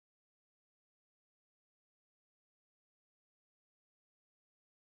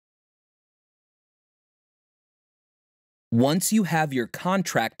Once you have your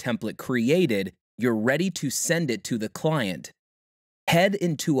contract template created, you're ready to send it to the client. Head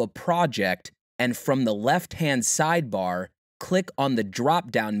into a project and from the left-hand sidebar, click on the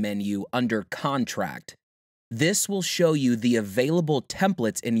drop-down menu under Contract. This will show you the available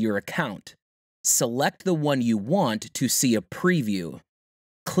templates in your account. Select the one you want to see a preview.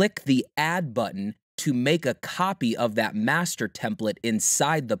 Click the Add button to make a copy of that master template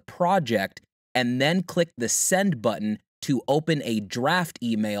inside the project, and then click the Send button to open a draft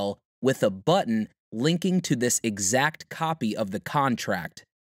email with a button linking to this exact copy of the contract.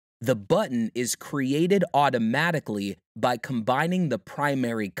 The button is created automatically by combining the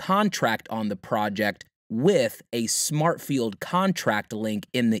primary contract on the project with a SmartField contract link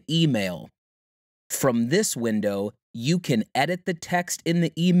in the email. From this window, you can edit the text in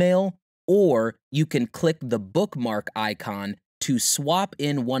the email, or you can click the bookmark icon to swap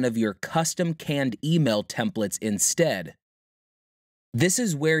in one of your custom canned email templates instead. This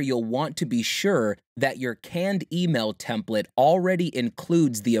is where you'll want to be sure that your canned email template already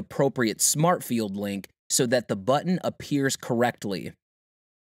includes the appropriate SmartField link so that the button appears correctly.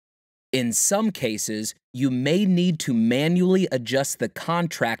 In some cases, you may need to manually adjust the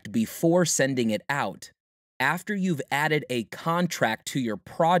contract before sending it out. After you've added a contract to your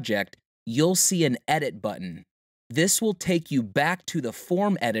project, you'll see an Edit button. This will take you back to the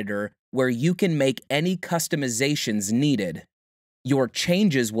form editor where you can make any customizations needed. Your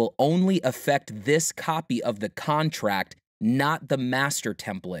changes will only affect this copy of the contract, not the master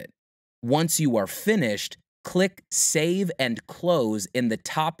template. Once you are finished, click Save and Close in the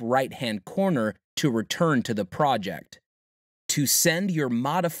top right-hand corner to return to the project. To send your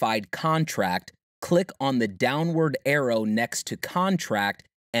modified contract, click on the downward arrow next to Contract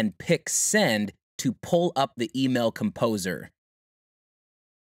and pick Send to pull up the email composer.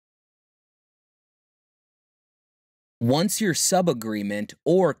 Once your sub-agreement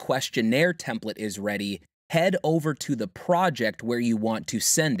or questionnaire template is ready, head over to the project where you want to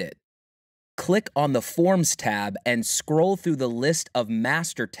send it. Click on the Forms tab and scroll through the list of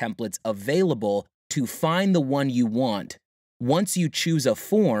master templates available to find the one you want. Once you choose a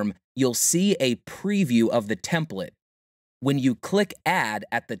form, you'll see a preview of the template. When you click Add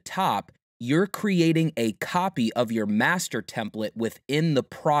at the top, you're creating a copy of your master template within the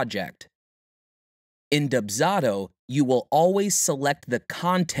project. In Dubsado, you will always select the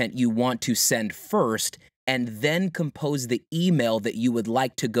content you want to send first and then compose the email that you would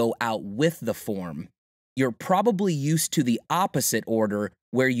like to go out with the form. You're probably used to the opposite order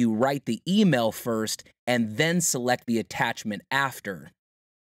where you write the email first and then select the attachment after.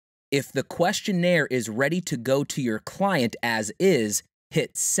 If the questionnaire is ready to go to your client as is,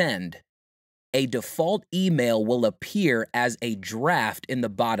 hit Send. A default email will appear as a draft in the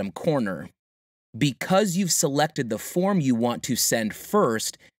bottom corner. Because you've selected the form you want to send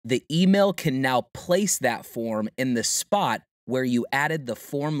first, the email can now place that form in the spot where you added the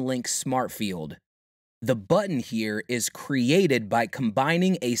form link SmartField. The button here is created by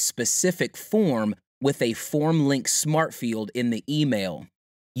combining a specific form with a form link SmartField in the email.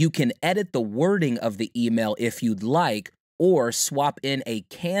 You can edit the wording of the email if you'd like, or swap in a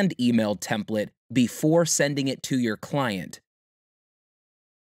canned email template before sending it to your client.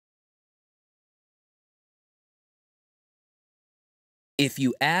 If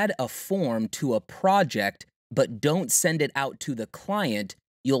you add a form to a project but don't send it out to the client,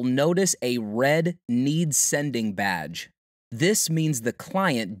 you'll notice a red Needs Sending badge. This means the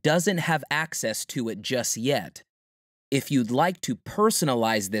client doesn't have access to it just yet. If you'd like to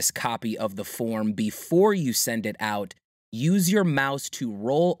personalize this copy of the form before you send it out, use your mouse to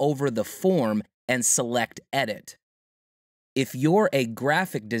roll over the form and select Edit. If you're a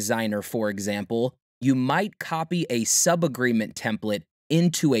graphic designer, for example, you might copy a sub-agreement template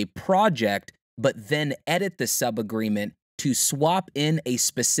into a project, but then edit the sub-agreement to swap in a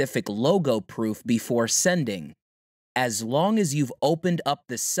specific logo proof before sending. As long as you've opened up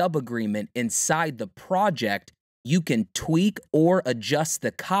the sub-agreement inside the project, you can tweak or adjust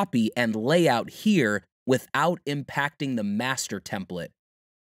the copy and layout here without impacting the master template.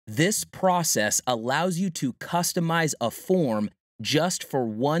 This process allows you to customize a form just for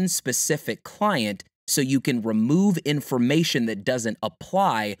one specific client, so you can remove information that doesn't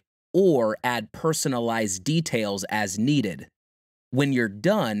apply or add personalized details as needed. When you're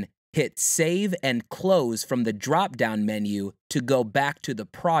done, hit Save and Close from the drop-down menu to go back to the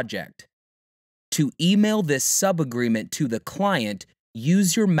project. To email this sub-agreement to the client,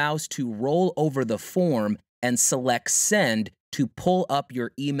 use your mouse to roll over the form and select Send to pull up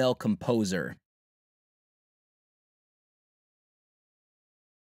your email composer.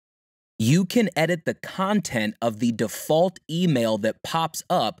 You can edit the content of the default email that pops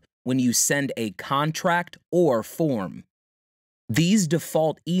up when you send a contract or form. These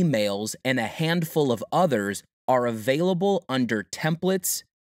default emails and a handful of others are available under Templates,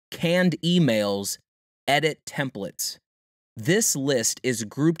 Canned Emails, Edit Templates. This list is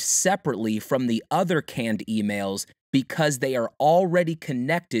grouped separately from the other canned emails because they are already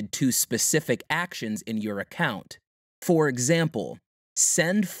connected to specific actions in your account. For example,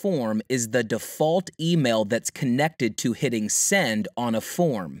 Send Form is the default email that's connected to hitting send on a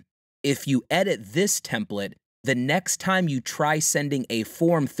form. If you edit this template, the next time you try sending a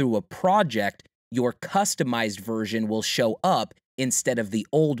form through a project, your customized version will show up instead of the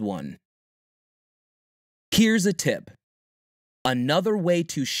old one. Here's a tip. Another way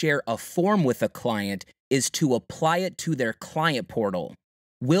to share a form with a client is to apply it to their client portal.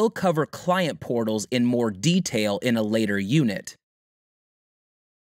 We'll cover client portals in more detail in a later unit.